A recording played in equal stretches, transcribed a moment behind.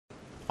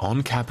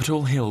On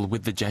Capitol Hill,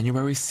 with the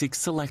January 6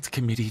 Select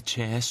Committee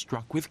chair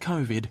struck with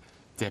COVID,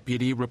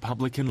 Deputy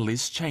Republican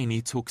Liz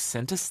Cheney took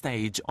centre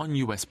stage on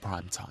US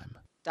primetime.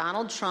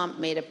 Donald Trump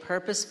made a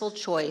purposeful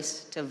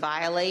choice to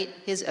violate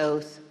his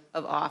oath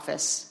of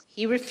office.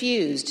 He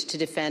refused to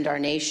defend our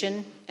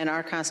nation and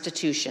our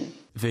Constitution.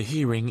 The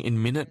hearing,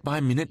 in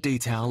minute-by-minute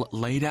detail,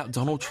 laid out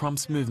Donald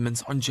Trump's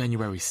movements on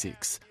January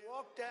 6.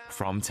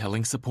 From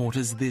telling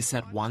supporters this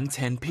at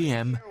 1:10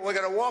 p.m. We're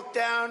going to walk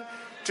down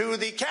to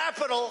the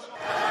Capitol.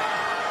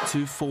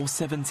 To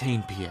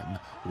 4:17 p.m,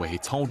 where he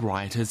told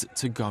rioters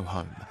to go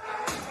home.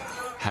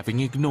 Having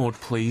ignored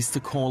pleas to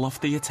call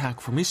off the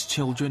attack from his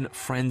children,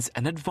 friends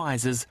and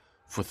advisors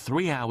for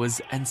 3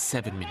 hours and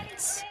 7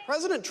 minutes.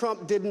 President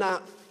Trump did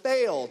not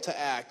fail to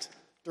act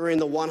during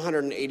the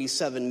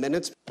 187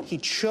 minutes. He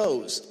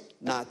chose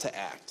not to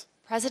act.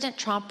 President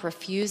Trump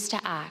refused to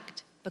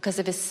act because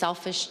of his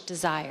selfish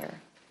desire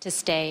to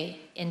stay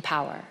in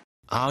power.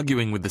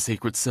 Arguing with the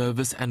Secret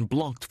Service and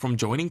blocked from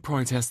joining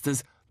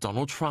protesters,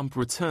 Donald Trump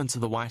returned to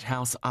the White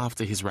House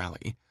after his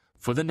rally.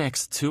 For the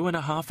next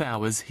 2.5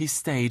 hours, he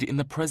stayed in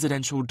the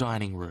presidential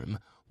dining room,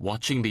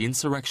 watching the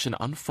insurrection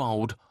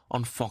unfold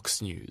on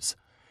Fox News.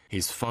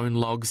 His phone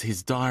logs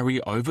his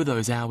diary over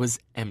those hours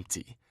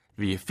empty.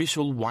 The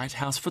official White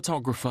House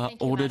photographer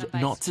ordered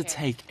not to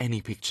take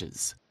any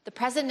pictures. The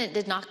president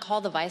did not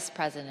call the vice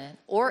president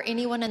or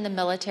anyone in the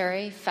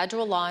military,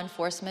 federal law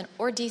enforcement,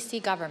 or D.C.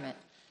 government.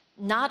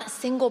 Not a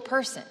single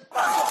person.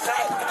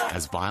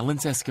 As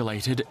violence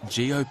escalated,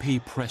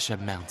 GOP pressure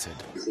mounted.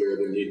 Clear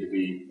there need to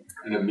be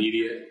an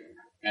immediate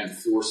and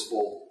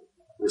forceful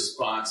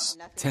response.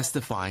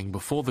 Testifying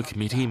before the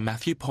committee,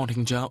 Matthew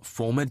Pottinger,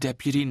 former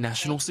Deputy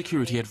National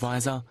Security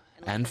Advisor,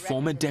 and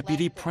former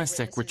Deputy Press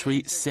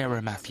Secretary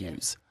Sarah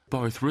Matthews.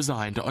 Both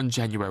resigned on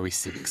January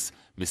 6.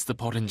 Mr.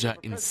 Pottinger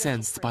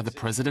incensed by the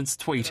president's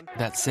tweet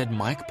that said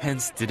Mike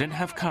Pence didn't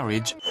have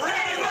courage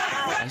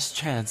as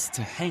chance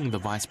to hang the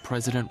vice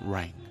president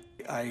rang.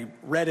 I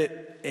read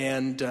it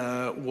and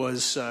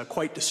was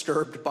quite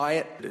disturbed by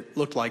it. It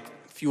looked like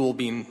fuel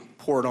being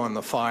poured on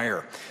the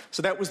fire.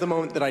 So that was the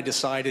moment that I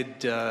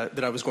decided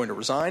that I was going to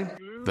resign.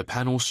 The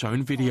panel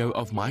shown video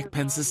of Mike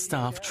Pence's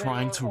staff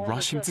trying to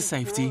rush him to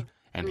safety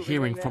and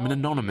hearing from an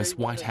anonymous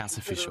White House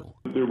official.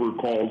 There were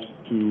calls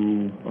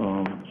to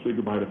say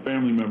goodbye to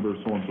family members,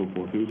 so on and so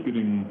forth. It was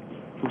getting,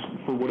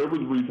 for whatever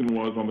the reason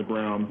was on the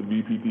ground, the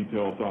VP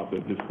detail thought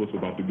that this was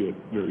about to get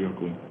very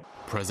ugly.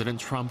 President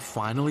Trump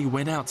finally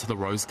went out to the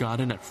Rose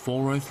Garden at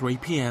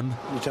 4:03 p.m.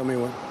 You tell me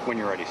when? When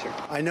you're ready, sir.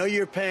 I know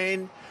your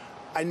pain.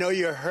 I know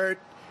you're hurt.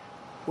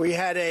 We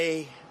had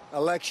an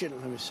election,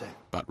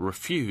 but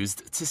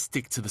refused to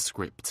stick to the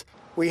script.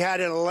 We had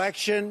an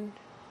election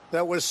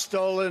that was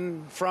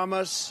stolen from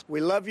us. We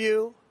love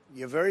you.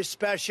 You're very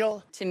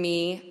special. To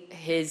me,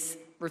 his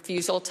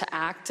refusal to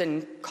act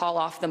and call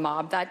off the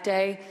mob that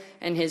day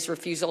and his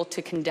refusal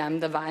to condemn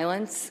the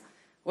violence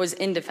was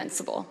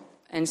indefensible.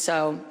 And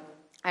so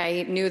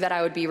I knew that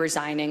I would be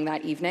resigning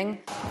that evening.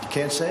 You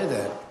can't say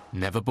that.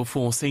 Never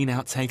before seen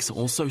outtakes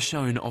also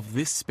shown of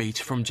this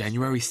speech from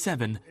January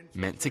 7,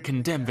 meant to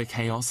condemn the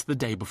chaos the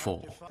day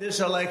before. This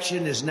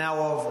election is now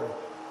over.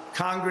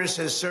 Congress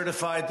has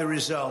certified the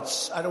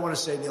results. I don't want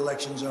to say the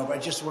election's over. I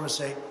just want to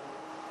say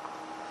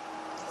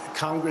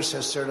Congress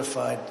has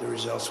certified the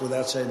results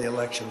without saying the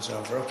election's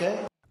over, okay?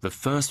 The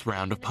first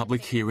round of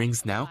public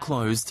hearings now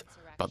closed,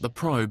 but the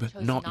probe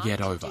not yet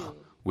over.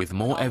 With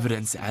more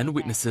evidence and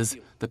witnesses,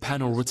 the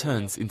panel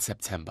returns in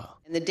September.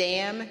 And the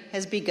dam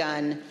has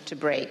begun to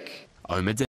break.